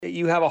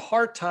you have a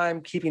hard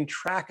time keeping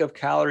track of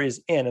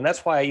calories in. And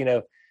that's why,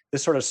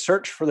 this sort of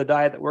search for the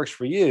diet that works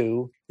for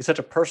you is such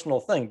a personal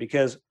thing,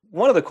 because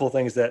one of the cool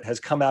things that has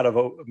come out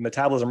of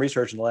metabolism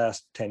research in the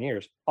last 10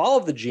 years, all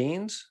of the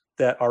genes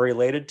that are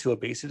related to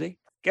obesity,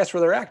 guess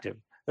where they're active?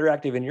 They're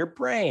active in your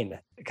brain,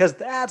 because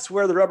that's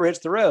where the rubber hits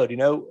the road.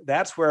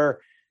 That's where,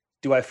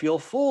 do I feel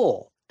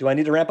full? Do I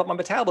need to ramp up my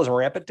metabolism or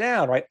ramp it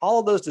down, right? All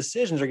of those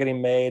decisions are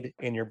getting made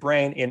in your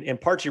brain, in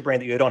parts of your brain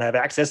that you don't have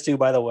access to,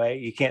 by the way.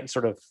 You can't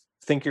sort of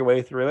think your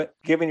way through it.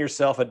 Giving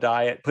yourself a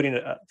diet, putting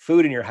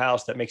food in your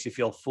house that makes you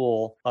feel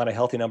full on a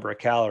healthy number of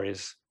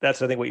calories,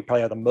 that's, I think, what you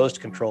probably have the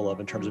most control of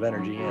in terms of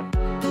energy in.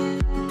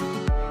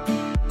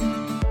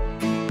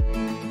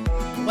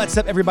 What's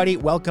up, everybody?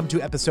 Welcome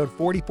to episode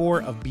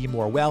 44 of Be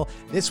More Well.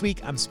 This week,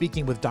 I'm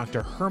speaking with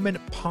Dr. Herman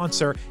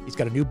Pontzer. He's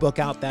got a new book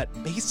out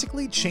that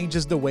basically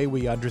changes the way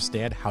we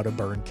understand how to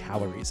burn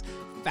calories.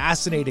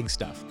 Fascinating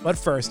stuff. But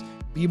first,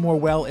 Be More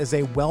Well is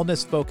a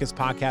wellness-focused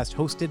podcast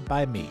hosted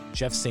by me,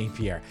 Jeff St.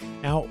 Pierre.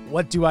 Now,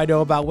 what do I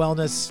know about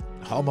wellness?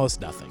 Almost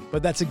nothing,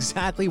 but that's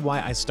exactly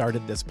why I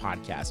started this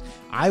podcast.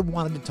 I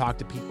wanted to talk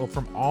to people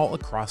from all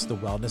across the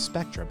wellness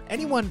spectrum.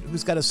 Anyone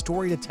who's got a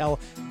story to tell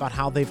about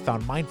how they've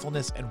found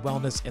mindfulness and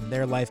wellness in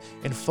their life,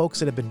 and folks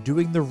that have been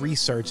doing the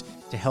research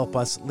to help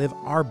us live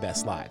our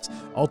best lives.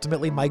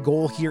 Ultimately, my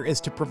goal here is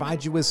to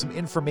provide you with some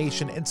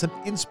information and some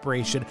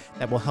inspiration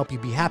that will help you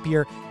be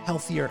happier,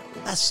 healthier,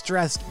 less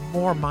stressed,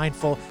 more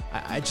mindful.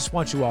 I just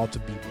want you all to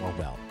be more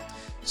well.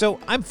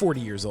 So I'm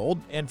 40 years old,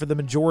 and for the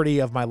majority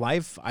of my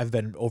life, I've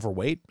been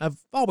overweight. I've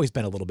always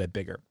been a little bit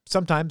bigger,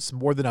 sometimes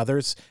more than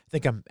others. I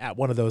think I'm at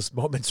one of those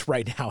moments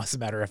right now, as a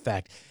matter of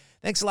fact.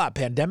 Thanks a lot,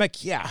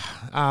 pandemic. Yeah.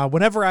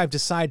 Whenever I've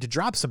decided to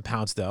drop some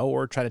pounds, though,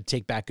 or try to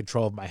take back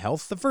control of my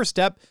health, the first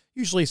step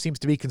usually seems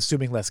to be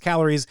consuming less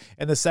calories,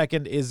 and the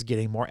second is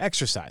getting more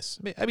exercise.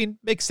 I mean,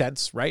 makes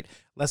sense, right?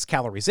 Less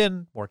calories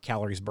in, more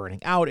calories burning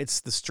out. It's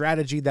the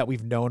strategy that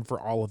we've known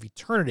for all of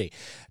eternity.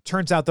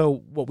 Turns out, though,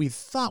 what we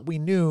thought we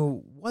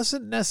knew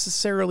wasn't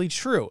necessarily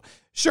true.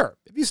 Sure,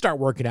 if you start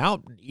working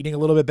out and eating a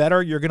little bit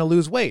better, you're going to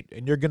lose weight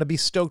and you're going to be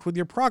stoked with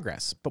your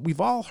progress. But we've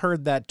all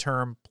heard that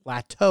term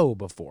plateau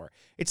before.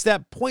 It's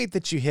that point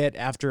that you hit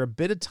after a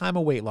bit of time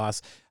of weight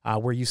loss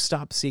where you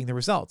stop seeing the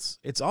results.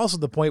 It's also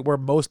the point where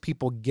most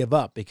people give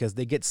up because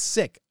they get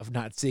sick of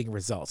not seeing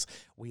results.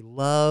 We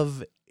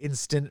love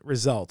instant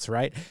results,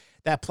 right?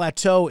 That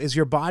plateau is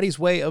your body's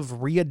way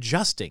of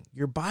readjusting.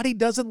 Your body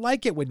doesn't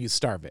like it when you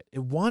starve it.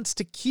 It wants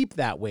to keep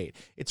that weight.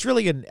 It's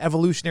really an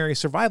evolutionary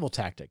survival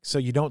tactic, so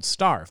you don't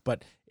starve,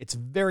 but it's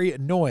very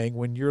annoying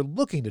when you're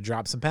looking to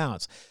drop some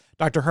pounds.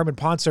 Dr. Herman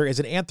Pontzer is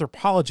an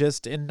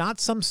anthropologist and not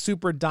some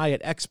super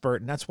diet expert,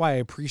 and that's why I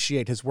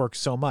appreciate his work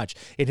so much.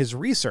 In his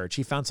research,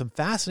 he found some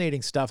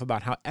fascinating stuff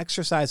about how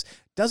exercise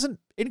doesn't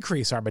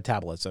increase our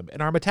metabolism,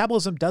 and our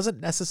metabolism doesn't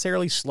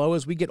necessarily slow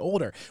as we get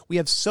older. We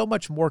have so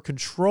much more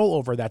control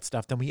over that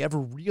stuff than we ever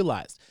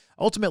realized.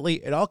 Ultimately,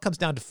 it all comes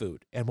down to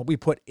food and what we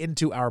put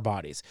into our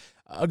bodies.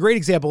 A great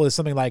example is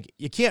something like,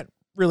 you can't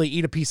really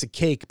eat a piece of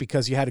cake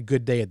because you had a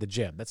good day at the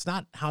gym. That's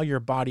not how your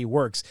body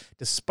works,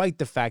 despite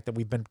the fact that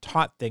we've been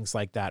taught things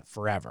like that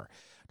forever.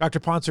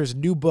 Dr. Pontzer's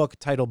new book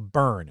titled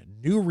Burn,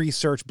 New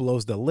Research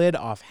Blows the Lid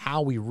Off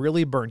How We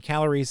Really Burn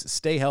Calories,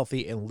 Stay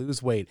Healthy, and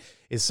Lose Weight,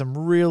 is some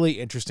really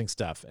interesting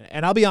stuff.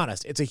 And I'll be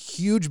honest, it's a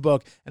huge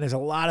book and there's a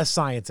lot of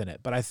science in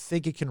it, but I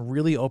think it can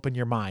really open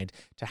your mind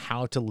to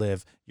how to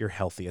live your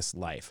healthiest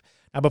life.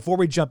 Now, before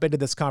we jump into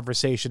this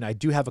conversation, I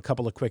do have a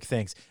couple of quick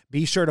things.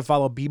 Be sure to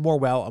follow Be More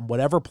Well on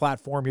whatever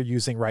platform you're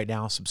using right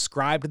now.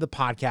 Subscribe to the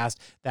podcast.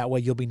 That way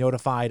you'll be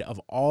notified of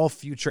all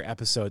future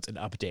episodes and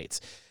updates.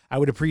 I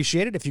would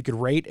appreciate it if you could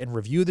rate and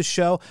review the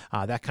show.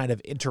 That kind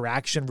of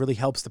interaction really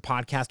helps the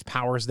podcast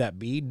powers that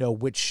be know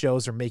which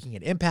shows are making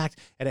an impact,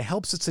 and it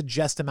helps us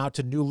suggest them out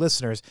to new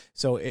listeners.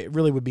 So it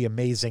really would be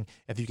amazing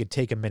if you could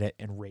take a minute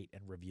and rate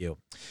and review.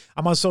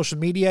 I'm on social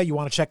media. You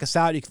want to check us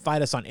out, you can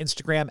find us on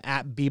Instagram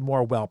at Be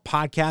More Well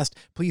Podcast.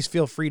 Please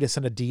feel free to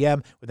send a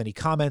DM with any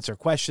comments or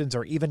questions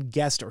or even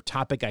guest or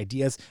topic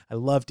ideas. I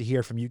love to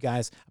hear from you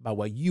guys about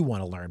what you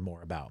want to learn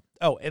more about.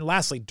 Oh, and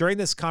lastly, during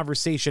this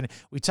conversation,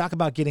 we talk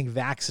about getting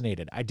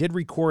vaccinated. I did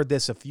record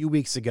this a few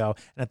weeks ago,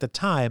 and at the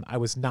time, I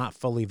was not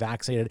fully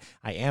vaccinated.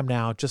 I am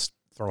now. Just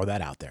throw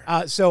that out there.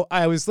 So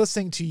I was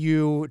listening to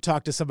you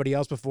talk to somebody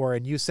else before,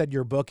 and you said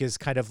your book is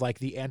kind of like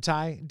the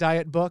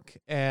anti-diet book,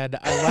 and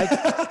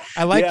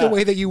I like the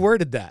way that you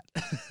worded that.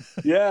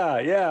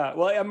 Yeah.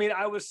 Well, I mean,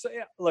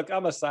 look,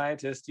 I'm a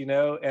scientist,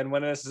 and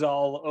when this is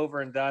all over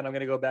and done, I'm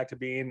going to go back to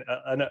being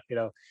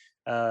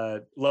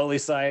a lowly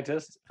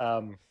scientist.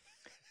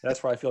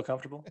 That's where I feel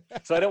comfortable.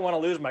 So I don't want to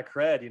lose my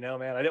cred,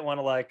 man. I didn't want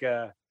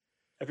to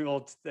if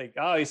people think,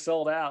 oh, he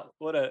sold out.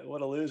 What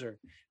a loser.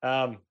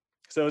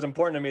 So it was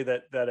important to me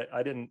that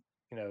I didn't,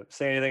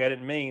 say anything I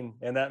didn't mean.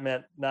 And that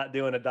meant not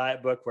doing a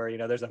diet book where,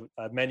 there's a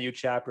menu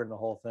chapter in the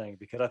whole thing,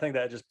 because I think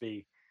that'd just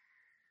be,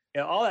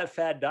 all that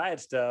fad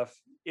diet stuff,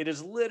 it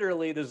is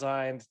literally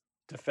designed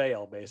to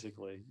fail,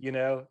 basically,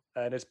 and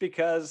it's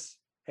because,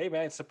 hey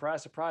man,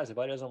 surprise, surprise, the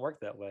body doesn't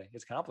work that way.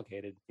 It's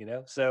complicated,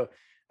 So,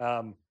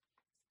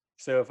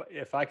 So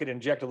if I could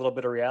inject a little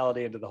bit of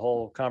reality into the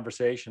whole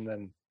conversation,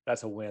 then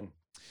that's a win.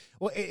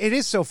 Well, it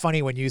is so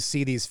funny when you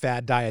see these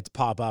fad diets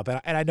pop up.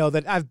 And I know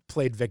that I've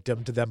played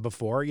victim to them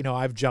before. You know,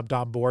 I've jumped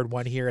on board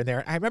one here and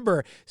there. I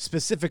remember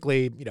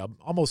specifically, you know,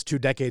 almost 2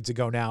 decades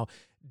ago now,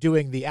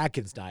 doing the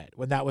Atkins diet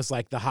when that was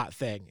like the hot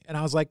thing. And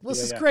I was like, well,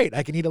 this is great.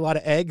 I can eat a lot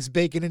of eggs,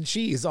 bacon, and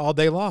cheese all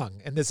day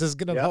long. And this is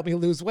going to help me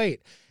lose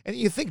weight. And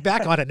you think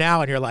back on it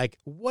now and you're like,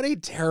 what a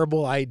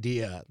terrible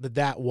idea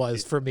that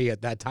was for me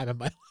at that time in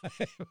my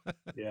life.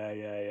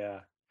 Yeah.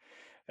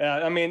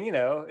 I mean, you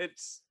know,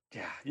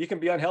 you can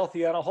be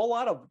unhealthy on a whole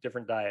lot of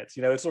different diets.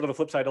 You know, it's sort of the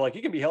flip side of like,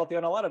 you can be healthy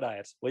on a lot of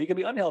diets. Well, you can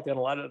be unhealthy on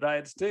a lot of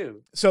diets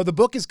too. So the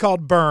book is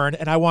called Burn,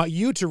 and I want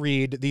you to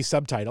read the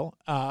subtitle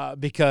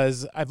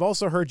because I've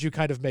also heard you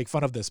kind of make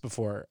fun of this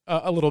before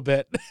a little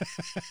bit.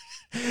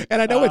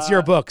 And I know it's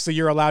your book, so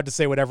you're allowed to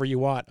say whatever you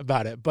want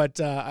about it. But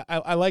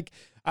I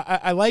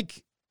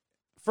like,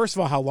 first of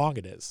all, how long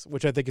it is,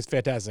 which I think is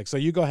fantastic. So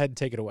you go ahead and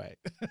take it away.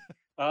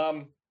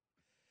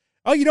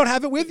 Oh, you don't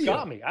have it with you.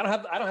 Got me. I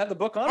don't have the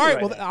book on. All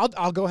right, well,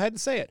 I'll go ahead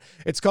and say it.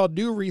 It's called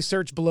New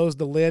Research Blows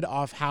the Lid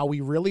Off How We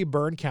Really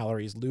Burn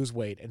Calories, Lose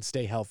Weight, and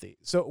Stay Healthy.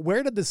 So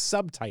where did the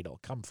subtitle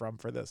come from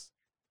for this?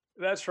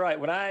 That's right.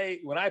 When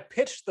I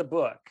pitched the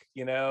book,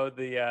 you know,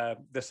 the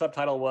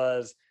subtitle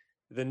was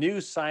The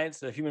New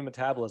Science of Human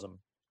Metabolism,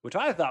 which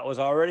I thought was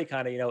already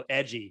kind of, you know,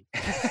 edgy,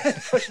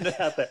 pushing it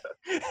out there.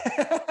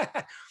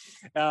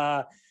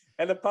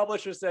 And the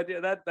publisher said,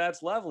 yeah,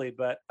 that's lovely,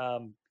 but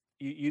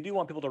you do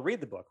want people to read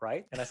the book,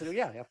 right? And I said, oh,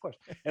 yeah, of course.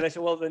 And they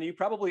said, well, then you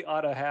probably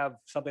ought to have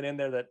something in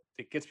there that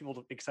gets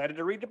people excited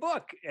to read the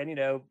book, and, you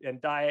know,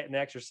 and diet and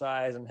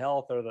exercise and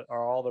health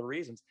are all the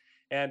reasons.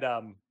 And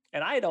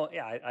I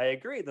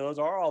agree. Those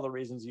are all the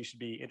reasons you should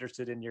be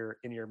interested in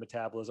your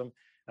metabolism.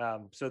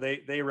 So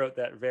they wrote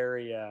that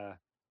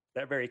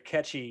very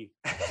catchy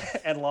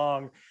and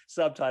long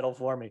subtitle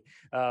for me.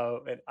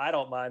 And I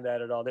don't mind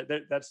that at all.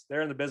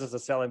 They're in the business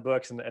of selling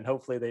books, and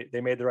hopefully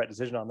they made the right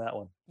decision on that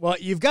one. Well,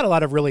 you've got a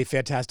lot of really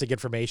fantastic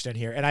information in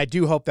here, and I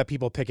do hope that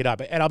people pick it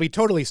up. And I'll be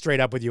totally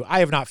straight up with you. I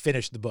have not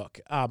finished the book.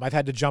 I've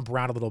had to jump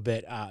around a little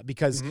bit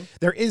because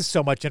there is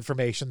so much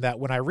information that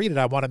when I read it,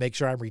 I want to make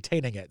sure I'm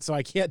retaining it. So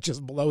I can't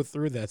just blow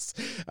through this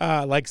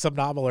like some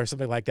novel or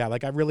something like that.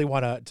 Like I really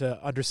want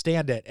to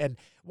understand it. And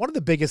one of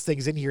the biggest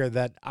things in here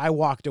that I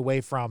walked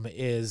away from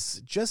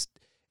is just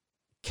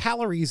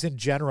calories in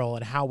general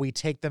and how we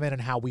take them in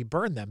and how we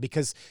burn them.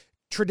 Because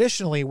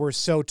traditionally we're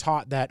so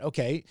taught that,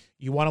 okay,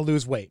 you want to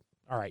lose weight.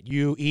 All right,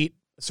 you eat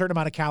a certain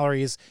amount of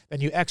calories,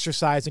 then you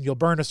exercise and you'll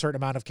burn a certain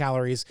amount of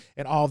calories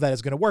and all of that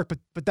is going to work.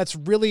 But that's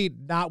really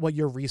not what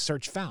your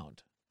research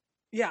found.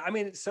 Yeah, I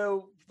mean,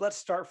 so let's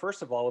start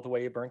first of all with the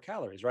way you burn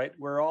calories, right?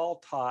 We're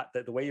all taught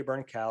that the way you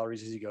burn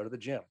calories is you go to the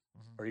gym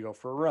or you go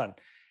for a run.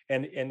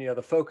 And you know,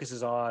 the focus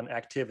is on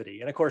activity.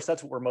 And of course,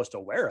 that's what we're most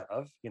aware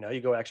of. You know, you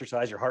go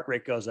exercise, your heart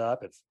rate goes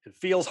up, it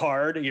feels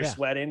hard, you're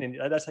sweating,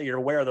 and that's how you're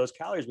aware of those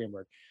calories being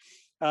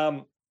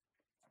burned.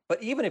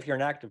 But even if you're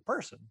an active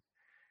person,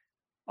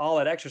 all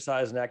that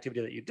exercise and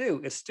activity that you do,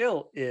 it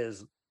still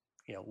is,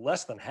 you know,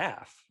 less than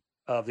half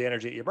of the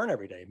energy that you burn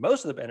every day.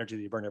 Most of the energy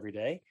that you burn every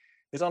day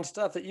is on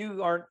stuff that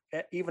you aren't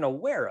even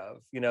aware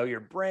of. You know, your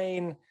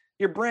brain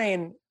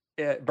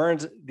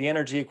burns the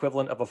energy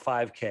equivalent of a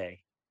 5K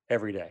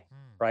every day,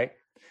 right?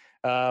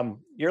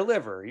 Your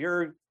liver,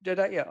 your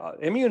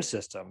immune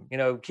system, you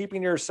know,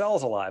 keeping your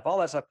cells alive, all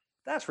that stuff,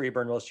 that's where you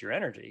burn most of your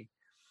energy.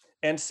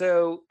 And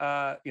so,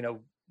 you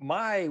know,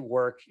 my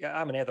work,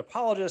 I'm an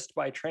anthropologist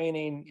by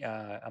training.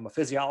 I'm a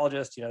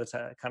physiologist. You know, that's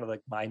kind of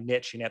like my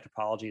niche in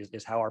anthropology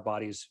is how our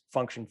bodies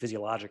function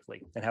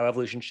physiologically and how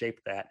evolution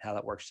shaped that, how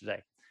that works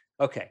today.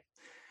 Okay.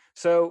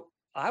 So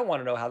I want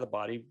to know how the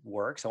body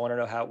works. I want to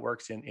know how it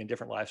works in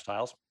different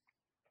lifestyles.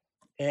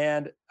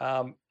 And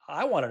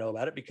I want to know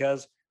about it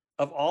because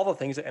of all the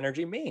things that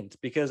energy means,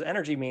 because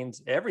energy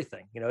means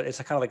everything. You know, it's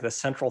kind of like the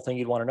central thing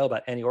you'd want to know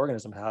about any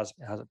organism, how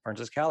it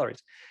burns its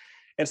calories.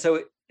 And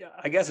so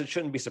I guess it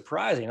shouldn't be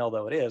surprising,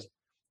 although it is,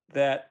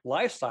 that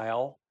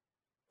lifestyle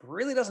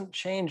really doesn't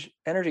change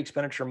energy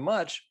expenditure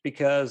much,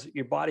 because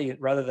your body,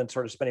 rather than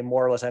sort of spending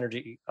more or less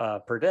energy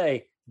per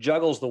day,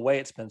 juggles the way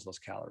it spends those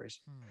calories.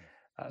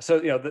 So,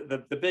 you know,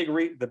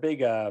 the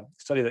big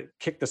study that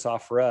kicked this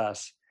off for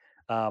us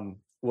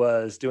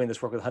was doing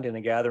this work with a hunting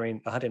and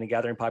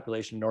gathering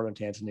population in northern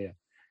Tanzania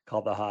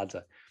called the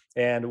Hadza.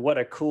 And what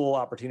a cool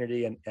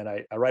opportunity. And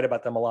I write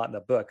about them a lot in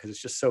the book because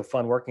it's just so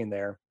fun working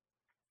there.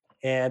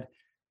 And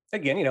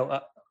again, you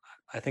know,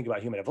 I think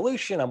about human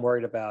evolution. I'm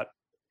worried about,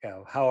 you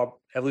know, how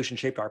evolution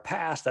shaped our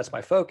past. That's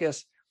my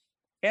focus.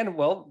 And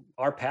well,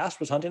 our past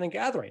was hunting and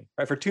gathering,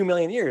 right? For 2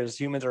 million years,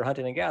 humans are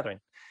hunting and gathering.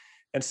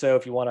 And so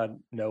if you want to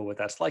know what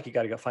that's like, you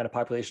got to go find a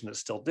population that's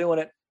still doing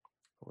it.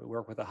 We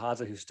work with the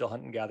Hadza who still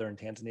hunt and gather in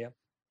Tanzania.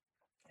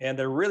 And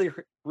they're really,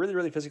 really,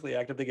 really physically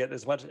active. They get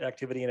as much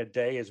activity in a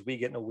day as we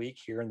get in a week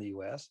here in the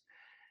US.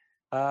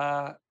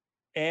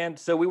 And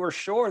so we were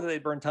sure that they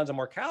burn tons of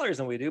more calories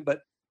than we do,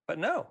 but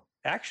no,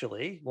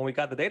 actually, when we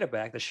got the data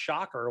back, the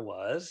shocker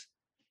was,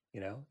 you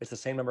know, it's the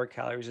same number of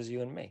calories as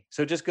you and me.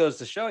 So it just goes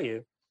to show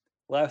you,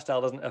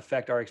 lifestyle doesn't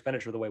affect our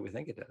expenditure the way we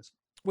think it does.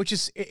 Which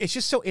is, it's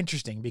just so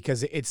interesting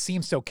because it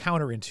seems so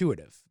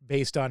counterintuitive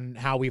based on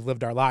how we've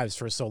lived our lives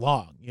for so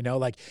long. You know,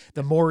 like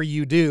the more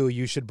you do,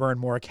 you should burn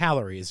more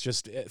calories.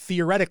 Just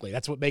theoretically,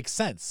 that's what makes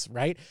sense,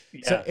 right?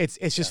 Yeah. So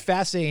it's just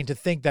fascinating to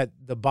think that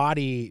the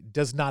body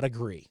does not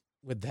agree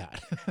with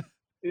that.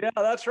 Yeah,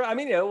 that's right. I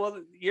mean,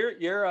 well,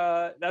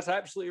 that's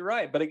absolutely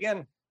right. But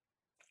again,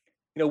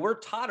 we're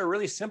taught a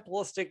really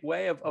simplistic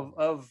way of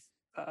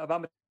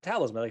about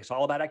metabolism. Like it's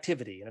all about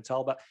activity, and it's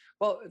all about,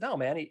 well, no,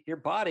 man, your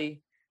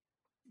body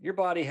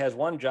has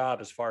one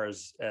job as far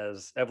as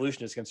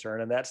evolution is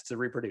concerned, and that's to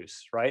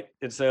reproduce, right?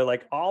 And so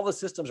like all the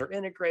systems are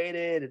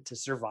integrated to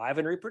survive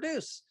and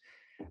reproduce.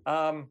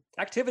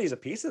 Activity is a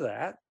piece of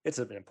that. It's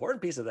an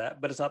important piece of that,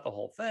 but it's not the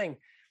whole thing.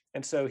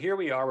 And so here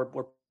we are,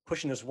 we're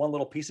pushing this one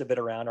little piece of it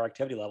around our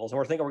activity levels, and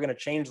we're thinking we're going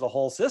to change the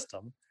whole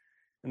system.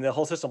 And the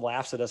whole system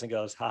laughs at us and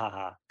goes, ha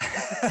ha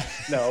ha.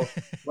 No,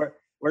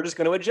 we're just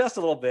going to adjust a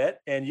little bit,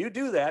 and you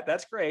do that.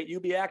 That's great. You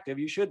be active.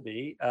 You should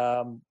be.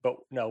 But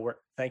no,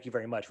 thank you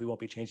very much. We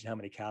won't be changing how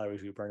many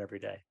calories we burn every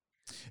day.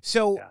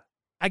 So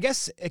I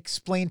guess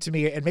explain to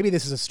me, and maybe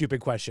this is a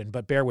stupid question,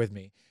 but bear with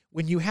me.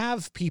 When you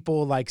have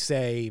people like,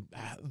 say,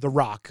 The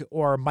Rock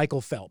or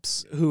Michael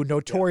Phelps, who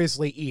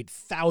notoriously eat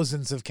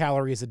thousands of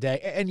calories a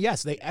day, and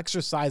yes, they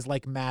exercise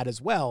like mad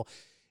as well.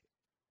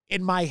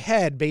 In my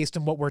head, based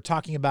on what we're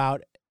talking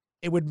about,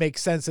 it would make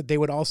sense that they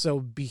would also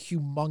be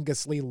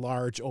humongously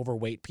large,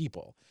 overweight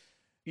people.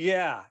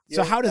 Yeah.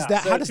 So how does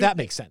that, how does that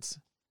make sense?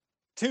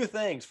 Two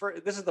things.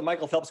 This is the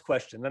Michael Phelps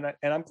question, and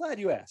I'm glad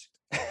you asked.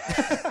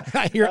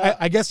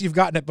 I guess you've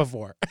gotten it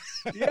before.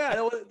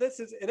 Yeah,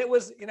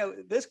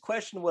 this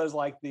question was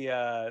like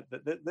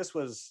this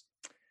was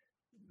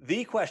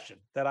the question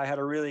that I had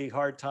a really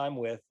hard time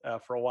with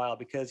for a while,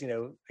 because,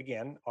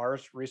 again, our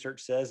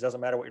research says it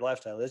doesn't matter what your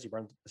lifestyle is, you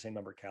burn the same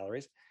number of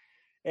calories.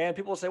 And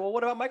people will say, well,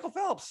 what about Michael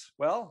Phelps?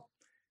 Well,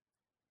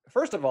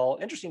 first of all,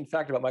 interesting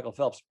fact about Michael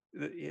Phelps,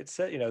 it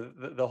said,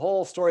 the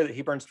whole story that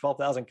he burns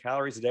 12,000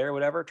 calories a day or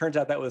whatever, turns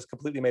out that was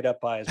completely made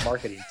up by his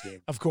marketing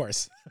team. Of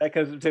course.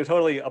 Because it's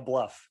totally a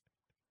bluff.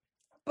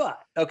 But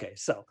okay,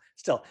 so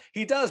still,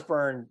 he does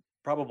burn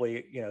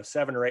probably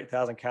 7,000 or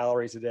 8,000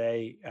 calories a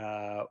day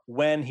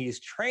when he's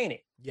training.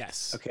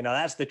 Yes. Okay, now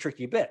that's the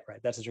tricky bit, right?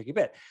 That's the tricky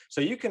bit.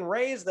 So you can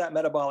raise that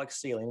metabolic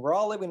ceiling. We're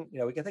all living,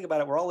 we can think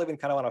about it. We're all living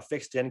kind of on a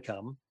fixed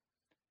income,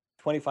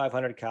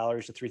 2,500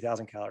 calories to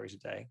 3,000 calories a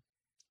day.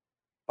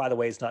 By the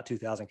way, it's not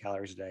 2,000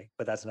 calories a day,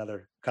 but that's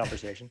another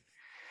conversation.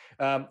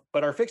 But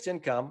our fixed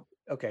income,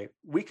 okay,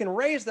 we can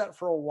raise that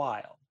for a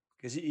while,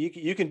 because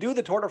you can do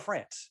the Tour de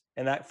France,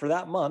 and that for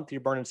that month,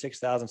 you're burning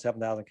 6,000,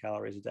 7,000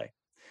 calories a day.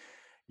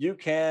 You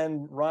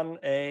can run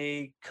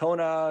a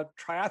Kona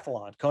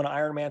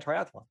Ironman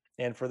triathlon.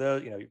 And for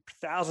those,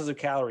 thousands of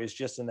calories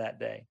just in that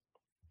day.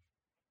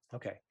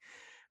 Okay.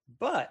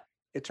 But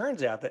it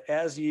turns out that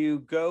as you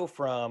go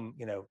from,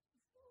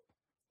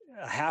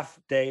 a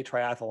half-day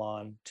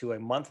triathlon to a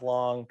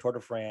month-long Tour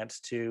de France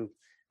to,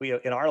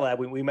 in our lab,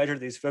 we measured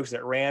these folks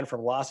that ran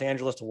from Los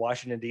Angeles to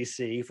Washington,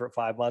 D.C. for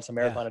 5 months, a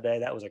marathon a day.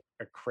 That was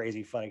a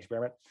crazy fun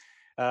experiment.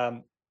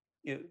 The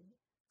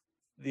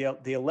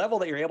level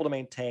that you're able to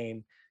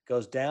maintain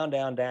goes down,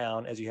 down,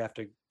 down as you have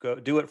to go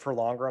do it for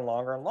longer and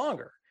longer and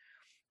longer.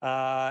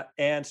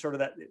 And sort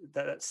of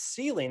that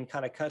ceiling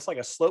it's like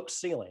a sloped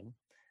ceiling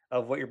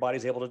of what your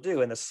body's able to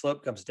do. And the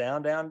slope comes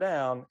down, down,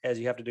 down as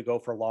you have to go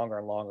for longer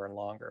and longer and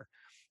longer.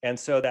 And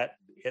so that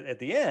at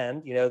the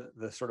end,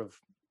 the sort of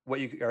what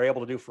you are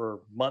able to do for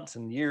months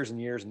and years and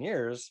years and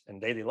years in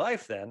daily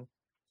life then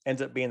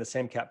ends up being the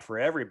same cap for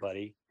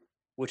everybody,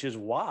 which is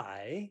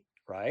why,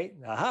 right?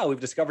 We've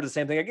discovered the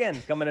same thing again,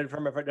 coming in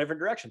from a different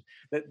direction.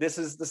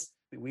 That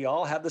we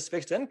all have this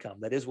fixed income.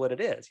 That is what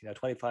it is,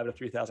 25 to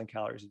 3,000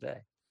 calories a day.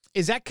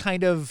 Is that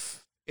kind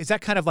of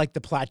like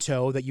the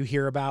plateau that you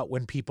hear about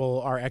when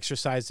people are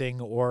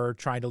exercising or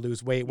trying to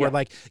lose weight, where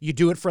like you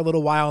do it for a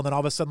little while and then all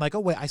of a sudden like, oh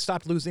wait, I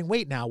stopped losing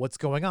weight now. What's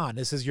going on?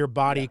 This is your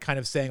body kind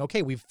of saying,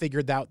 okay, we've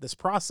figured out this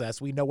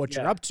process. We know what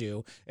you're up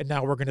to, and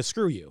now we're going to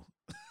screw you.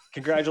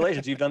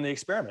 Congratulations, you've done the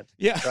experiment.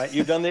 Yeah. Right.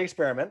 You've done the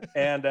experiment,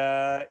 and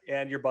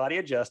your body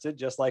adjusted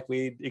just like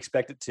we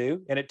expect it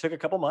to. And it took a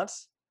couple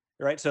months.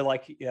 Right. So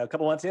like, a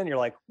couple months in, you're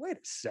like, wait a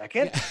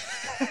second.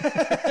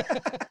 Yeah.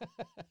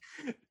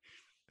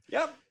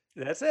 Yep.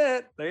 That's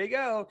it. There you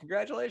go.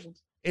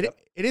 Congratulations. It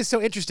is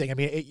so interesting. I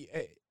mean,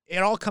 it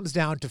all comes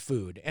down to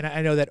food. And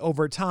I know that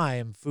over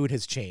time, food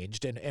has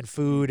changed and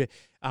food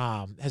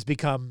has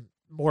become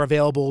more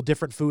available.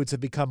 Different foods have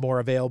become more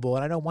available.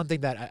 And I know one thing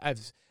that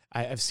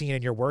I've seen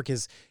in your work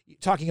is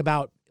talking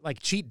about like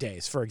cheat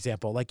days, for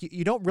example. Like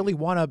you don't really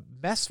want to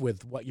mess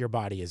with what your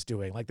body is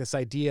doing. Like this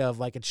idea of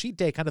like a cheat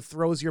day kind of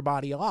throws your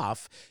body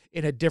off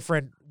in a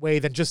different way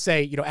than just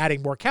say,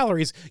 adding more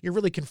calories. You're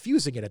really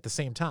confusing it at the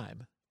same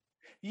time.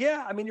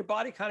 Yeah, I mean, your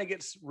body kind of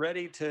gets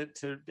ready to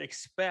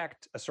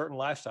expect a certain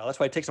lifestyle.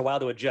 That's why it takes a while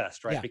to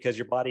adjust, right? Yeah. Because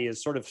your body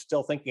is sort of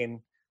still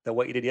thinking that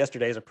what you did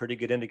yesterday is a pretty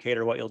good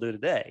indicator of what you'll do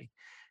today.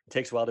 It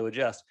takes a while to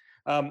adjust.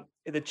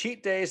 The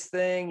cheat days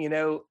thing,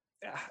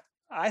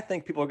 I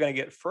think people are going to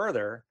get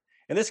further.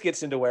 And this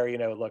gets into where,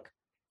 look,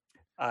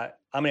 I'm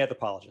an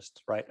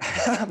anthropologist, right?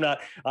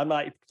 I'm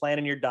not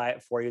planning your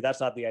diet for you. That's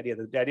not the idea.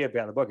 The idea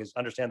behind the book is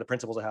understand the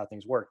principles of how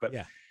things work. But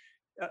Yeah.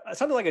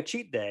 something like a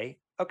cheat day,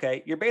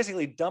 okay, you're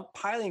basically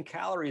piling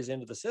calories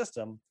into the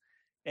system,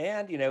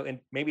 and and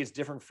maybe it's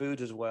different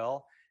foods as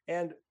well.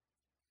 And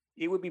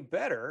it would be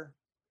better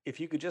if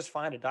you could just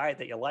find a diet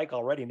that you like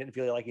already and didn't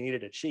feel like you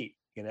needed to cheat.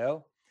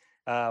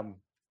 Um,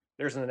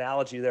 there's an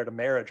analogy there to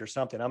marriage or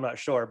something. I'm not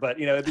sure, but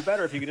it'd be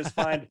better if you could just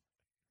find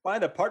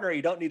a partner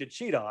you don't need to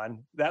cheat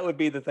on. That would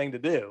be the thing to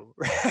do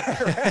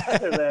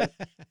rather than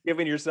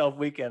giving yourself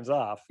weekends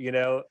off.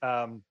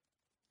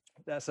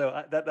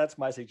 That's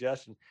my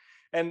suggestion.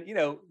 And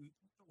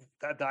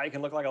that diet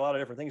can look like a lot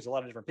of different things to a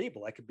lot of different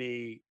people. That could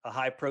be a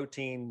high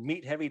protein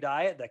meat heavy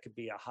diet. That could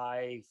be a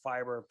high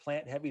fiber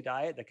plant heavy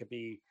diet. That could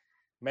be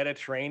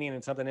Mediterranean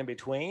and something in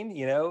between.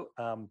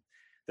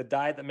 The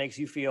diet that makes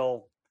you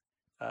feel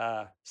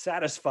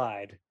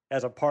satisfied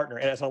as a partner,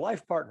 as a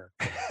life partner,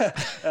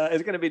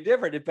 is going to be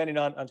different depending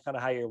on kind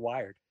of how you're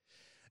wired.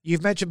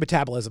 You've mentioned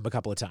metabolism a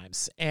couple of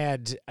times,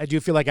 and I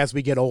do feel like as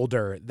we get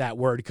older, that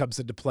word comes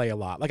into play a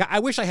lot. Like, I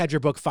wish I had your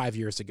book 5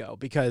 years ago,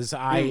 because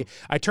I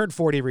turned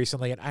 40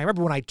 recently, and I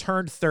remember when I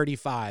turned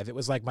 35, it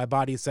was like my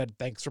body said,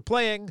 "Thanks for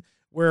playing.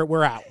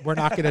 We're out. We're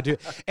not going to do."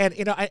 And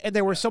and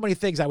there were so many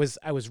things. I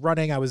was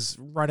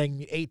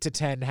running 8 to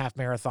 10 half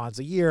marathons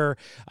a year,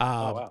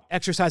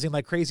 exercising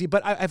like crazy.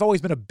 But I've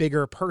always been a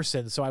bigger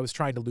person, so I was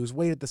trying to lose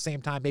weight at the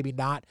same time, maybe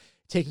not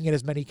taking in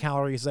as many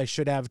calories as I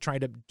should have,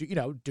 trying to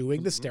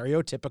doing the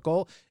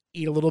stereotypical,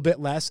 eat a little bit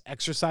less,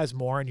 exercise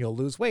more, and you'll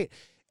lose weight.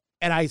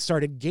 And I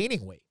started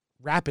gaining weight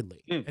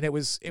rapidly. And it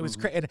was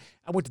crazy. And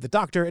I went to the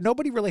doctor, and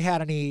nobody really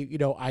had any,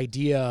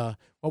 idea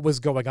what was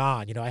going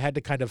on. I had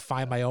to kind of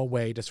find my own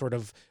way to sort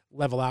of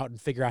level out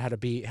and figure out how to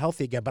be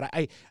healthy again. But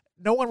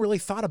no one really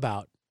thought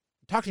about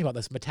talking about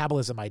this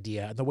metabolism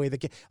idea and the way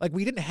that, like,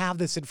 we didn't have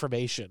this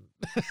information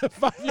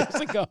 5 years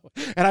ago.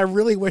 And I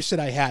really wish that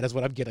I had, is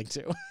what I'm getting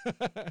to.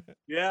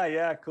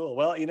 Yeah. Cool.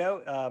 Well,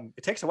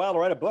 it takes a while to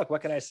write a book.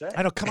 What can I say?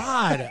 I know. Come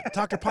on,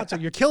 Dr. Ponce,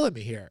 you're killing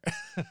me here.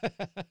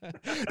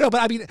 No,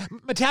 but I mean,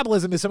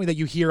 metabolism is something that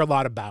you hear a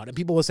lot about, and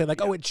people will say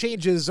like, oh, it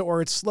changes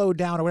or it's slowed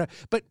down or whatever.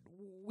 But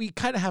we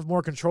kind of have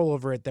more control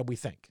over it than we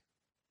think.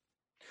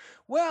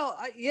 Well,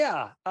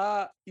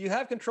 you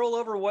have control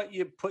over what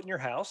you put in your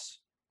house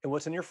and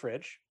what's in your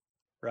fridge,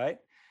 right?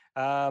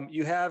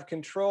 You have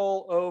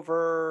control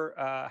over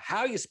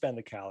how you spend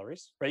the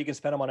calories, right? You can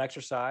spend them on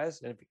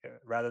exercise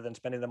rather than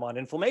spending them on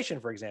inflammation,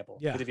 for example.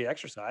 Yeah. Because if you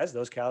exercise,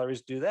 those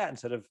calories do that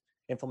instead of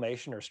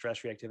inflammation or stress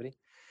reactivity.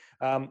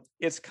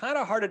 It's kind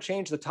of hard to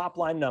change the top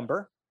line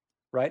number,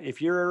 right?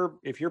 If your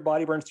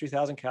body burns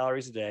 3,000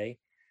 calories a day,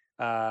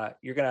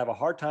 you're going to have a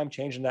hard time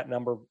changing that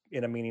number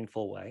in a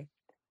meaningful way.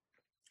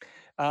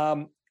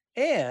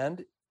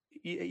 And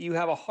you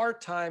have a hard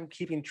time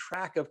keeping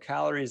track of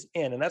calories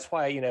in. And that's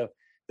why,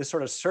 this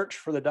sort of search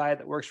for the diet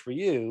that works for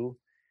you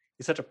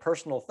is such a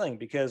personal thing,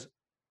 because,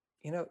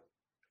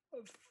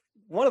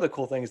 one of the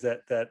cool things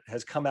that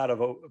has come out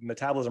of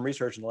metabolism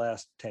research in the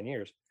last 10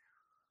 years,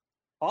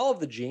 all of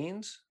the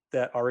genes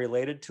that are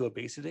related to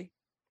obesity,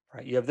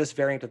 right? You have this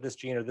variant of this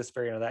gene or this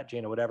variant of that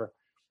gene or whatever.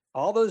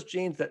 All those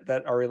genes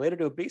that are related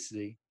to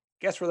obesity,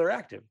 guess where they're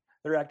active?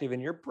 They're active in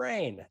your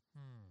brain.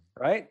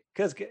 Right?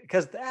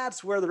 Because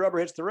that's where the rubber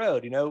hits the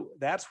road.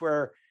 That's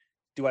where,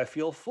 do I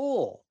feel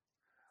full?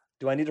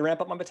 Do I need to ramp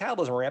up my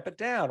metabolism or ramp it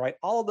down? Right?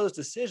 All of those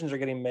decisions are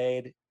getting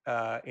made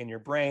in your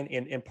brain,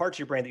 in parts of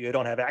your brain that you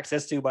don't have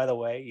access to, by the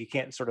way. You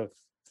can't sort of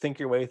think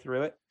your way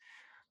through it.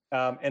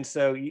 And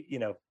so,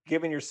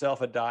 giving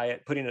yourself a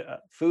diet, putting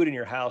food in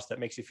your house that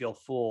makes you feel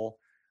full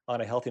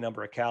on a healthy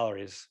number of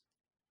calories,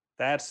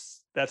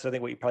 that's I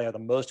think what you probably have the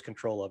most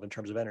control of in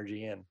terms of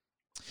energy in.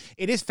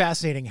 It is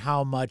fascinating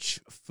how much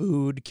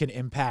food can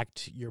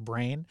impact your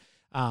brain.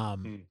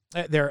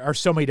 There are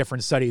so many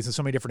different studies and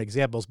so many different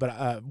examples,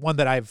 but one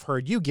that I've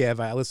heard you give,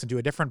 I listened to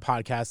a different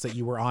podcast that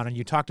you were on, and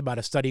you talked about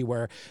a study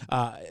where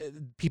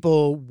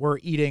people were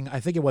eating, I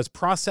think it was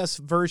processed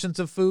versions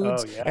of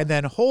foods and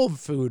then whole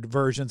food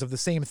versions of the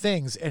same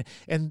things.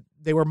 And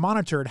they were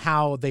monitored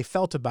how they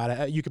felt about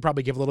it. You could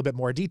probably give a little bit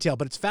more detail,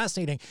 but it's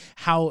fascinating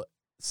how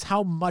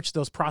much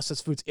those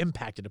processed foods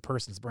impacted a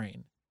person's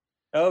brain.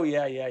 Oh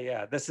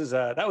yeah. This is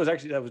that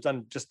was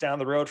done just down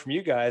the road from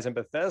you guys in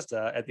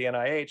Bethesda at the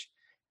NIH,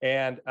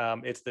 and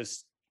it's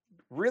this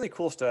really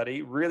cool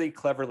study, really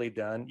cleverly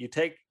done. You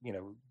take,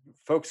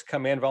 folks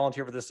come in,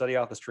 volunteer for this study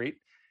off the street.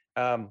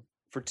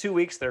 For 2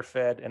 weeks, they're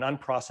fed an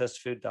unprocessed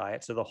food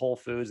diet, so the whole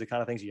foods, the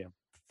kind of things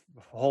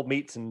whole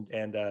meats and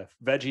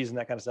veggies and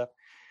that kind of stuff.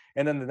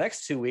 And then the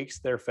next 2 weeks,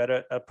 they're fed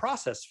a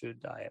processed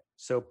food diet,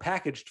 so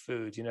packaged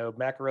foods,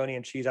 macaroni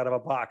and cheese out of a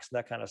box and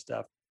that kind of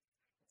stuff.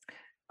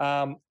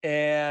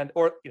 And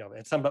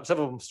some of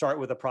them start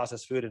with a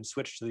processed food and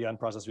switch to the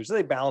unprocessed food. So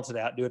they balance it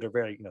out, do it a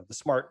very, the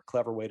smart,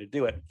 clever way to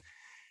do it.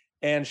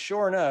 And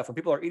sure enough, when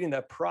people are eating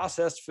the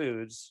processed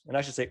foods, and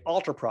I should say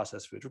ultra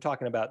processed foods, we're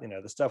talking about,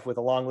 the stuff with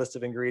a long list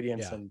of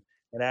ingredients and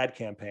an ad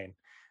campaign.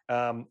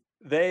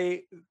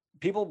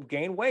 People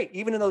gain weight,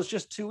 even in those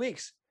just 2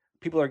 weeks.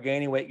 people are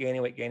gaining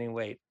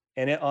weight.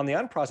 And on the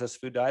unprocessed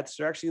food diets,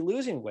 they're actually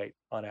losing weight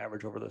on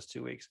average over those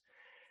 2 weeks.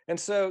 And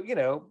so,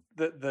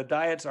 the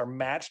diets are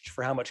matched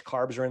for how much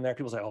carbs are in there.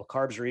 People say, oh,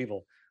 carbs are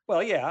evil.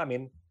 Well, yeah, I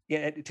mean,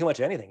 too much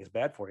of anything is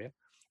bad for you.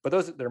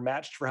 But they're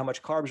matched for how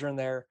much carbs are in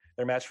there.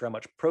 They're matched for how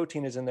much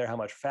protein is in there, how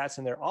much fat's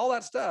in there, all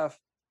that stuff.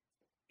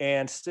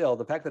 And still,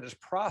 the fact that it's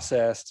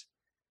processed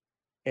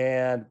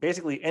and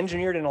basically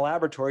engineered in a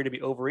laboratory to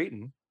be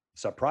overeaten,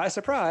 surprise,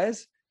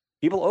 surprise,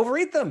 people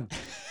overeat them,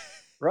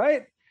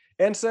 right?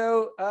 And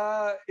so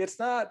it's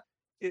not,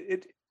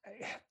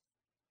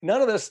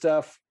 none of this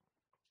stuff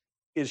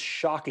is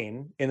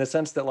shocking in the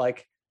sense that,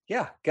 like,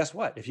 yeah, guess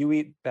what? If you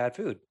eat bad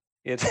food,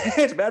 it's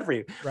it's bad for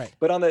you. Right.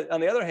 But on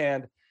the other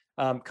hand,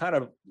 kind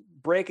of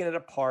breaking it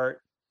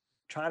apart,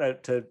 trying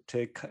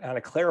to kind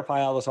of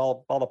clarify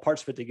all the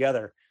parts fit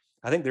together,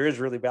 I think there is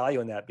really value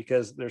in that,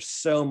 because there's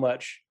so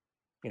much,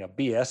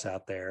 BS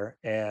out there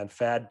and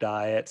fad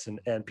diets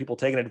and people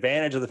taking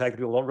advantage of the fact that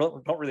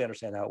people don't really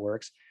understand how it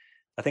works.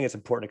 I think it's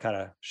important to kind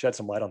of shed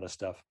some light on this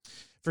stuff.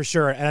 For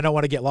sure. And I don't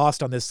want to get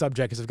lost on this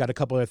subject because I've got a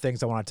couple of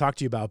things I want to talk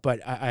to you about, but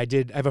I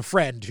have a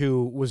friend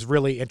who was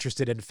really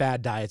interested in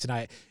fad diets.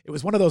 And it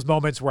was one of those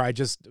moments where I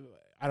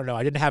don't know,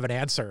 I didn't have an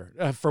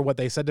answer for what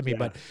they said to me,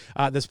 but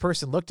this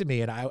person looked at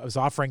me and I was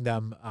offering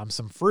them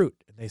some fruit.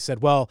 And they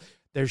said, well,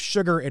 there's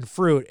sugar in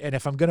fruit, and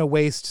if I'm going to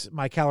waste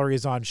my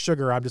calories on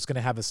sugar, I'm just going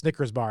to have a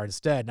Snickers bar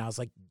instead. And I was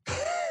like,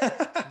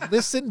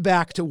 listen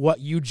back to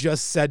what you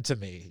just said to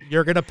me.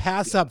 You're going to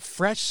pass up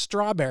fresh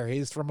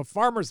strawberries from a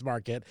farmer's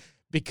market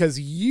because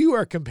you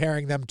are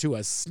comparing them to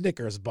a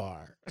Snickers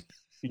bar.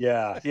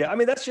 Yeah. I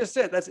mean, that's just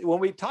it. That's when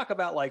we talk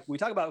about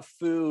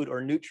food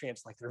or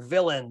nutrients, like they're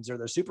villains or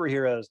they're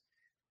superheroes.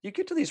 You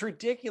get to these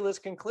ridiculous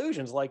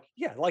conclusions, like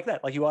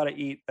that. Like you ought to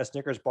eat a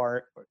Snickers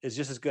bar is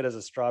just as good as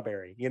a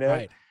strawberry,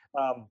 Right.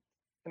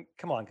 And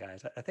come on,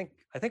 guys. I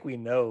think we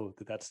know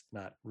that that's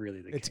not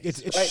really the case.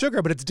 It's right?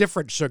 sugar, but it's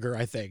different sugar.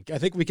 I think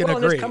we can and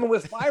agree. it's coming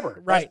with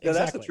fiber. Right. That's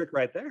exactly. the trick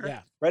right there.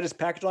 Yeah. Right. It's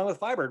packaged along with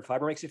fiber, and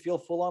fiber makes you feel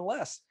full on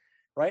less.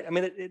 Right. I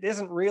mean, it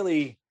isn't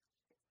really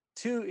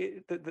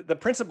the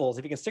principles.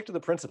 If you can stick to the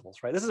principles,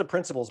 right? This is a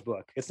principles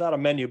book. It's not a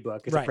menu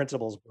book. It's a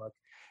principles book.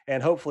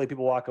 And hopefully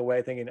people walk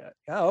away thinking,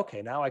 oh,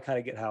 okay, now I kind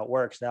of get how it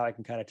works. Now I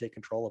can kind of take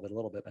control of it a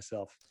little bit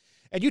myself.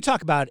 And you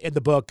talk about in the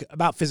book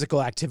about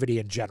physical activity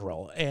in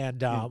general.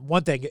 And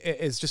one thing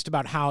is just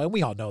about how, and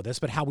we all know this,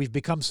 but how we've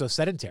become so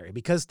sedentary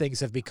because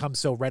things have become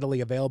so readily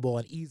available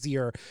and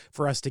easier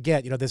for us to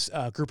get. This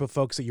group of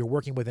folks that you're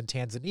working with in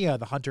Tanzania,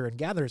 the hunter and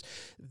gatherers,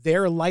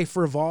 their life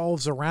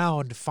revolves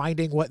around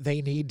finding what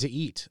they need to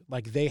eat.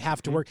 Like they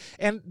have to work.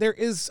 And there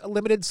is a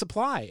limited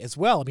supply as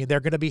well. I mean,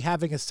 they're going to be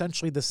having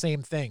essentially the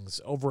same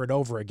things over and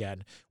over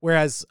again.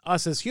 Whereas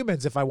us as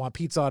humans, if I want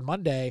pizza on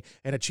Monday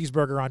and a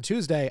cheeseburger on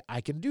Tuesday,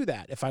 I can do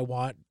that. If I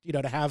want,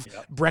 to have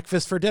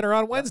breakfast for dinner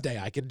on Wednesday,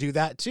 I can do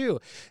that too.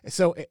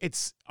 So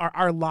it's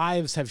our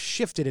lives have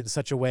shifted in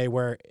such a way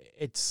where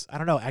it's, I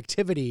don't know,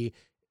 activity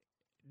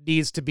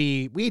we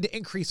need to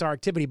increase our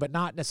activity, but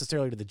not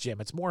necessarily to the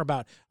gym. It's more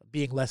about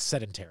being less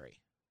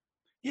sedentary.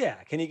 Yeah.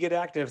 Can you get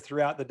active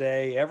throughout the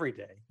day, every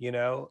day?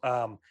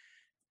 The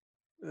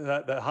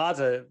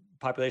Hadza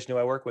population who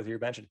I work with, you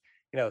mentioned,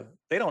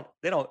 they don't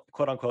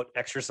quote unquote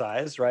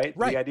exercise, right?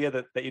 The idea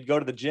that you'd go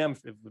to the gym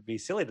would be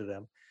silly to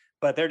them.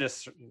 But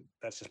that's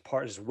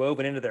just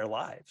woven into their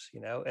lives,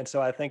 And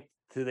so I think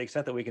to the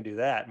extent that we can do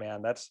that,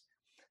 man, that's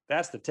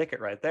the ticket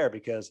right there,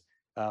 because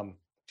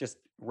just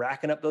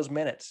racking up those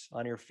minutes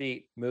on your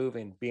feet,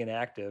 moving, being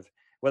active,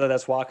 whether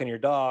that's walking your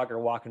dog or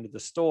walking to the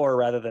store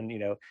rather than,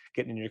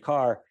 getting in your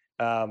car.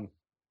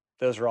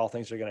 Those are all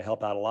things that are going to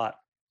help out a lot.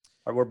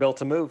 We're built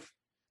to move.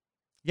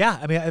 Yeah,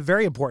 I mean, a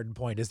very important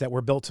point is that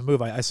we're built to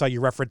move. I saw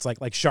you reference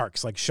like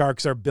sharks. Like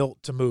sharks are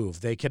built to move.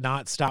 They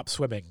cannot stop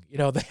swimming.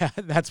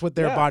 That's what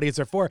their bodies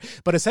are for.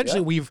 But essentially,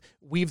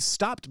 we've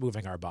stopped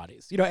moving our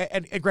bodies.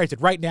 And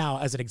granted, right now,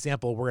 as an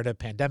example, we're in a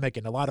pandemic,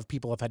 and a lot of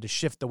people have had to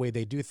shift the way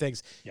they do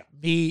things. Yeah.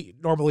 Me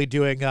normally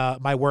doing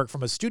my work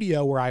from a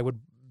studio where I would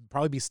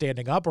probably be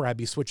standing up, or I'd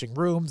be switching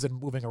rooms and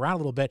moving around a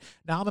little bit.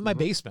 Now I'm in my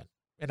basement.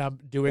 And I'm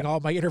doing all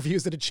my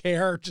interviews in a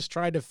chair, just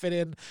trying to fit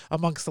in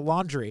amongst the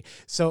laundry.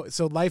 So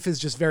life is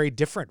just very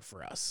different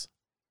for us.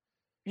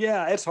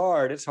 Yeah, it's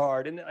hard.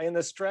 And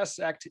the stress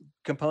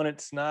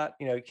component's not,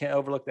 you can't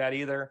overlook that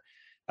either.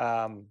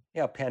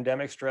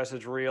 Pandemic stress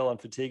is real and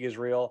fatigue is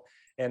real.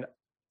 And,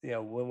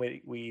 when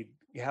we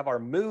have our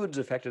moods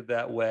affected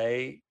that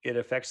way, it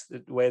affects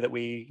the way that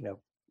we,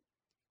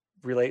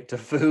 relate to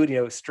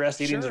food.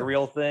 Stress eating is a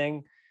real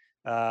thing.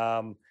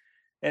 And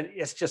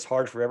it's just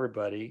hard for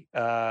everybody.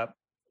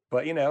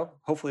 But,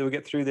 hopefully we'll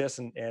get through this.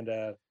 And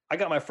I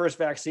got my first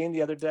vaccine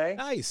the other day.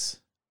 Nice.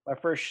 My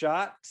first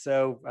shot.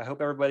 So I hope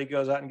everybody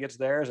goes out and gets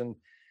theirs, and,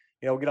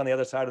 we'll get on the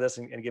other side of this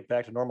and get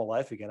back to normal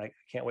life again. I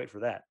can't wait for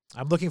that.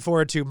 I'm looking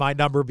forward to my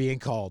number being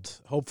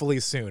called, hopefully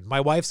soon.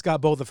 My wife's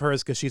got both of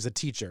hers because she's a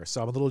teacher,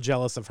 so I'm a little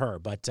jealous of her.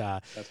 But,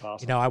 that's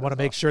awesome. I want to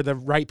make sure the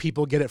right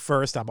people get it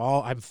first.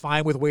 I'm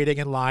fine with waiting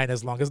in line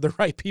as long as the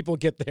right people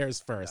get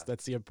theirs first. Yeah.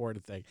 That's the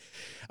important thing.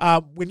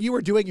 When you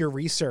were doing your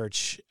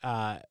research,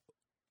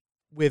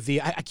 with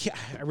the I can't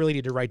I really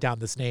need to write down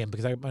this name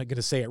because I'm going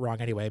to say it wrong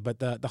anyway, but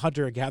the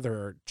hunter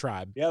gatherer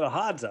tribe. Yeah, the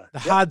Hadza. The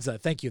Hadza,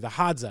 thank you, the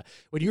Hadza.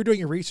 When you were doing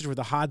your research with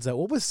the Hadza,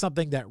 what was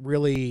something that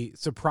really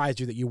surprised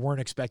you that you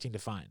weren't expecting to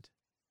find?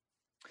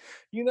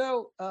 You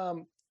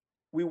know,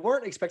 we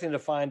weren't expecting to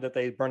find that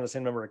they burn the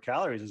same number of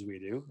calories as we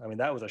do. I mean,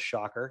 that was a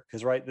shocker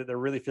because, right, they're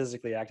really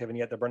physically active and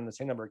yet they're burning the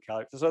same number of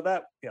calories. So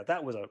that,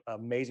 that was an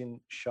amazing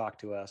shock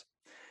to us.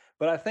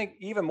 But I think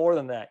even more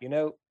than that,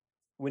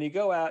 when you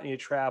go out and you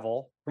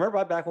travel,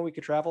 remember back when we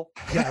could travel?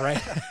 Yeah,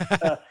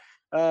 right.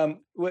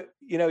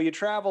 You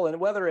travel, and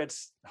whether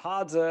it's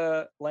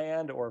Hadza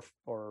land or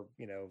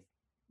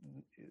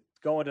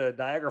going to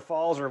Niagara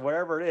Falls or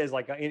wherever it is,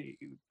 like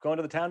going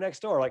to the town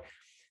next door, like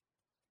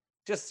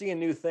just seeing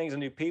new things and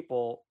new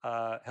people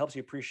helps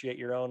you appreciate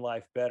your own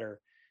life better.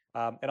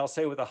 And I'll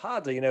say with the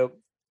Hadza,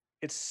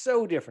 it's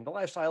so different. The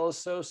lifestyle is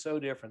so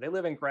different. They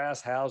live in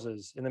grass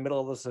houses in the middle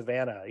of the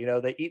savannah.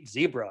 They eat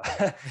zebra.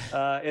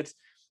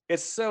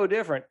 It's so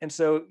different. And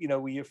so,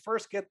 when you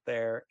first get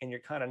there and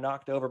you're kind of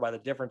knocked over by the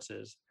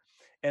differences,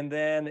 and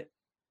then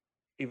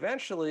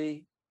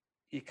eventually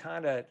you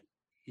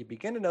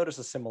begin to notice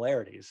the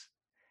similarities.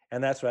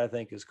 And that's what I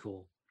think is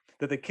cool.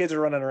 That the kids are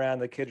running around,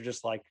 the kids are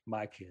just like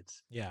my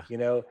kids. Yeah.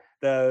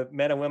 The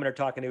men and women are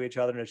talking to each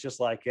other, and it's just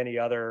like any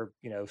other,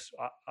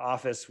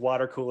 office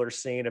water cooler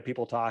scene of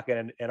people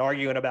talking and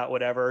arguing about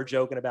whatever, or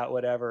joking about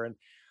whatever.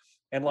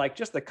 And like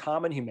just the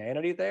common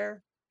humanity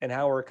there and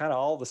how we're kind of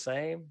all the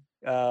same.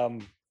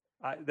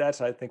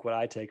 That's, I think, what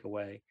I take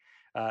away.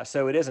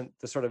 So it isn't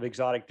the sort of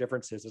exotic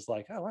differences. It's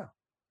like, oh, wow,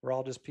 we're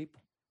all just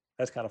people.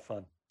 That's kind of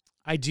fun.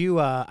 I do.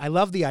 I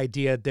love the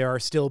idea there are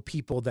still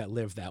people that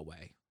live that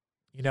way.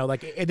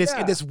 Like in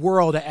this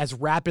world, as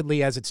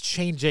rapidly as it's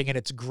changing and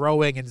it's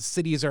growing and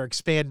cities are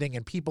expanding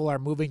and people are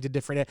moving to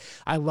different,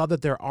 I love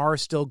that there are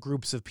still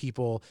groups of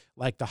people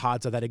like the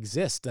Hadza that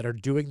exist that are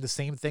doing the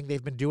same thing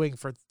they've been doing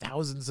for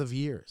thousands of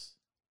years.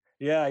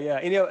 Yeah.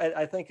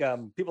 I think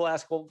people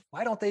ask, well,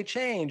 why don't they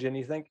change? And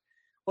you think,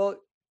 well,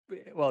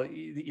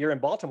 you're in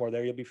Baltimore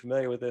there. You'll be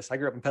familiar with this. I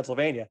grew up in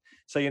Pennsylvania.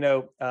 So,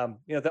 the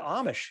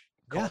Amish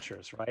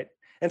cultures, right?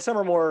 And some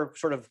are more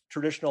sort of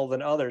traditional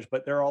than others,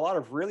 but there are a lot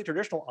of really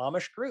traditional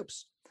Amish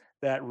groups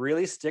that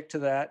really stick to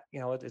that.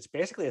 It's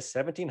basically a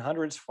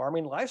 1700s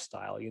farming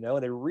lifestyle,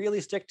 and they really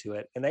stick to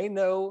it. And they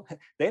know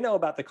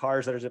about the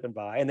cars that are zipping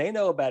by, and they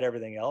know about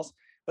everything else.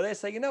 But they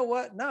say, you know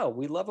what? No,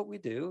 we love what we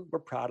do. We're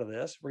proud of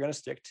this. We're going to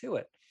stick to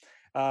it.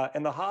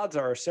 And the Hadza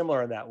are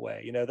similar in that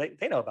way.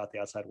 They know about the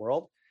outside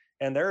world,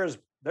 and they're as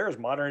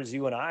modern as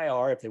you and I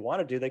are. If they want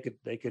to do,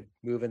 they could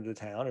move into the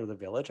town or the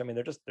village. I mean,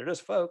 they're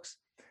just folks,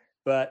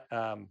 but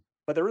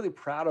they're really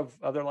proud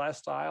of their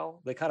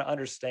lifestyle. They kind of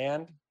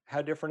understand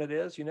how different it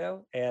is,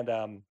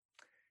 and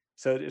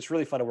so it's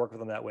really fun to work with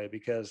them that way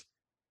because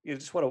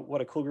it's just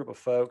what a cool group of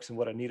folks and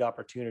what a neat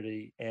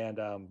opportunity. And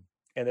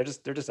they're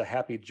just a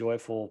happy,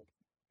 joyful,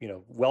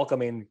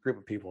 welcoming group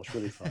of people. It's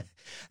really fun.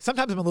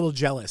 Sometimes I'm a little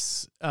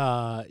jealous,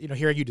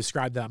 hearing you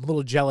describe them. I'm a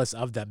little jealous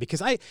of them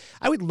because I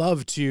would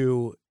love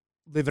to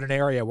live in an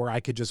area where I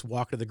could just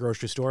walk to the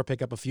grocery store,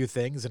 pick up a few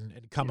things and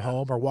come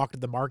home, or walk to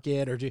the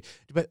market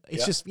but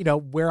it's just,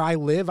 where I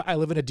live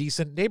in a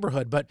decent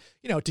neighborhood, but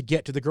to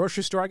get to the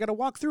grocery store, I got to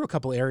walk through a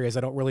couple areas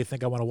I don't really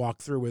think I want to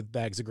walk through with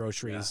bags of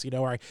groceries,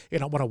 or I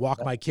don't want to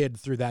walk my kid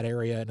through that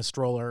area in a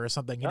stroller or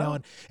something,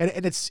 and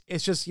it's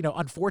just,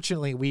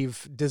 unfortunately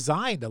we've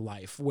designed a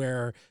life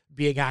where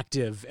being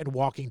active and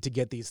walking to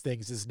get these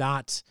things is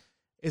not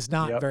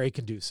very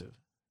conducive.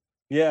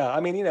 Yeah.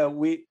 I mean,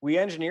 we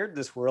engineered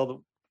this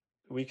world.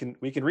 We can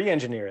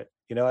re-engineer it.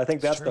 I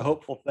think that's the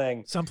hopeful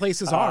thing. Some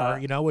places are,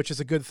 which is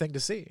a good thing to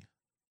see.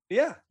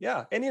 Yeah.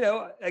 And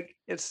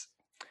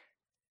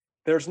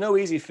there's no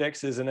easy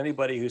fixes, and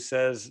anybody who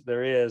says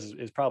there is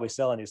probably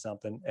selling you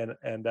something.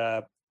 And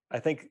I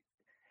think,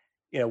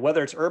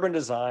 whether it's urban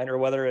design or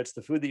whether it's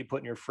the food that you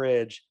put in your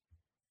fridge,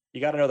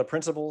 you got to know the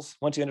principles.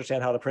 Once you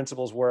understand how the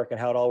principles work and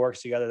how it all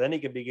works together, then you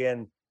can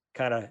begin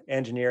kind of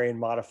engineering,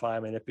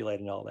 modifying,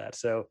 manipulating all that.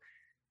 So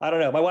I don't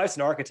know. My wife's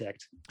an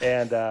architect,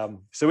 and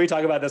so we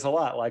talk about this a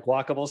lot, like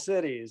walkable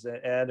cities,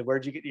 and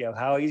where'd you get,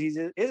 how easy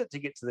is it to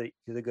get to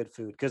the good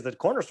food? Because the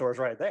corner store is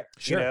right there.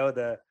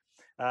 Sure.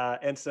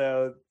 And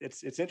so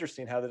it's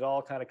interesting how that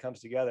all kind of comes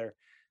together.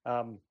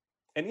 And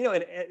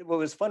what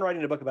was fun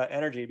writing a book about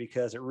energy,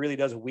 because it really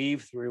does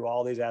weave through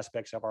all these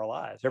aspects of our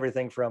lives,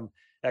 everything from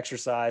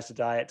exercise to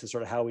diet to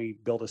sort of how we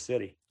build a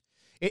city.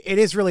 It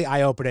is really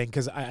eye-opening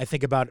because I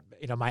think about,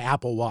 my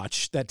Apple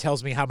Watch that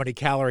tells me how many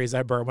calories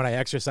I burn when I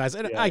exercise.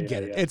 And I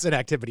get it. It's an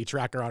activity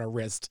tracker on a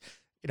wrist.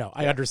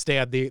 I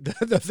understand the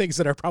things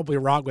that are probably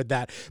wrong with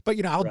that,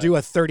 but I'll do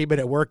a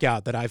 30-minute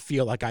workout that I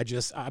feel like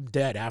I'm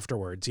dead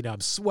afterwards. I'm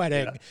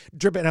sweating,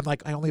 dripping. I'm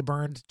like, I only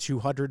burned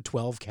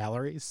 212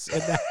 calories.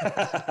 And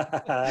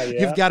that,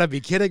 you've got to be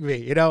kidding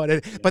me,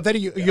 but then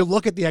you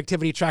look at the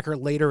activity tracker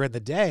later in the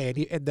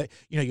day and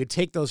you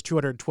take those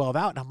 212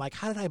 out and I'm like,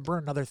 how did I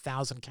burn another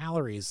 1,000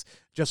 calories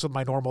just with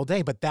my normal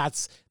day? But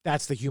that's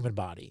the human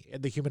body,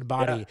 and the human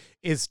body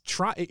is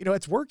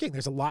it's working.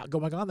 There's a lot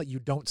going on that you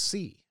don't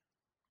see.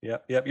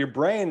 Yep. Your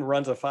brain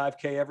runs a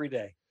 5K every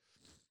day,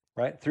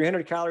 right?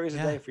 300 calories a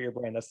Yeah. day for your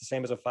brain. That's the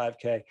same as a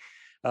 5K.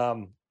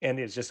 And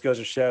it just goes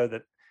to show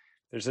that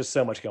there's just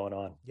so much going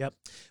on. Yep.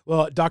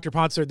 Well, Dr.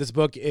 Poncer, this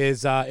book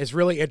is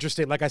really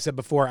interesting. Like I said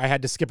before, I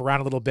had to skip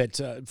around a little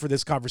bit for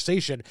this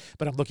conversation,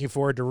 but I'm looking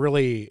forward to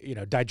really,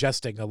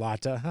 digesting a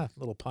lot.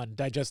 Little pun,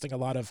 digesting a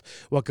lot of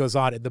what goes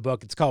on in the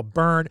book. It's called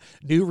Burn.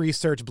 New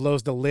research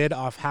blows the lid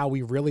off how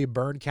we really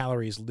burn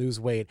calories, lose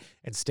weight,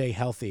 and stay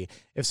healthy.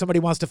 If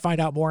somebody wants to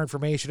find out more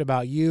information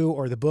about you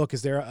or the book,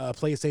 is there a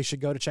place they should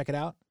go to check it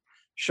out?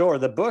 Sure.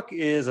 The book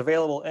is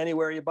available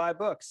anywhere you buy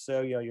books. So,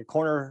 your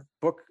corner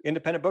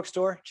independent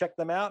bookstore, check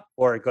them out,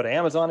 or go to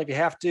Amazon if you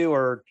have to,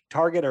 or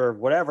Target or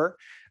whatever.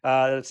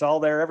 It's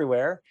all there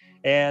everywhere.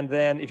 And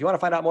then if you want to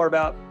find out more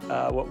about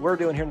what we're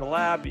doing here in the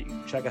lab, you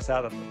can check us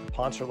out at the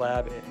Poncer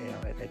Lab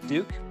at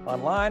Duke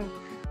online.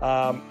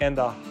 And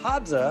the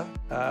Hadza,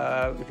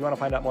 if you want to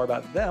find out more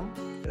about them,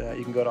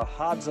 you can go to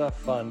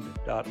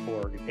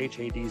hadzafund.org,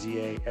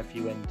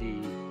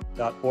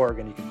 HADZAFUND.org,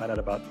 and you can find out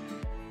about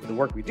the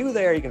work we do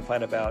there. You can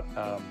find about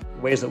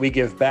ways that we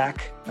give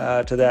back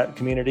to that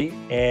community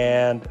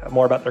and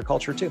more about their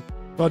culture too.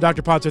 Well,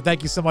 Dr. Poncer,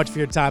 thank you so much for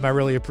your time. I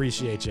really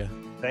appreciate you.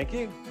 Thank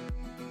you.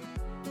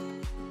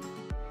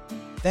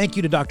 Thank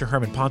you to Dr.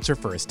 Herman Poncer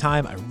for his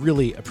time. I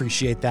really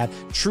appreciate that.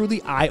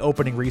 Truly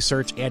eye-opening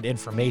research and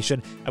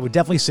information. I would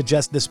definitely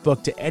suggest this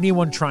book to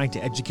anyone trying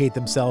to educate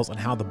themselves on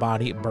how the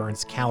body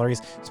burns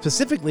calories.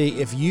 Specifically,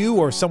 if you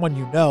or someone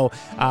you know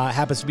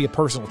happens to be a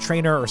personal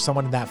trainer or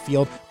someone in that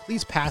field,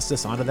 please pass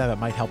this on to them. It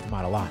might help them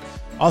out a lot.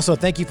 Also,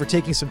 thank you for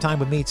taking some time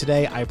with me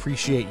today. I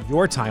appreciate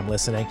your time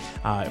listening.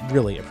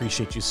 Really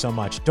appreciate you so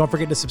much. Don't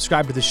forget to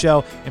subscribe to the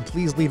show, and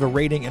please leave a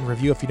rating and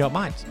review if you don't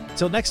mind.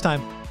 Until next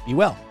time, be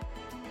well.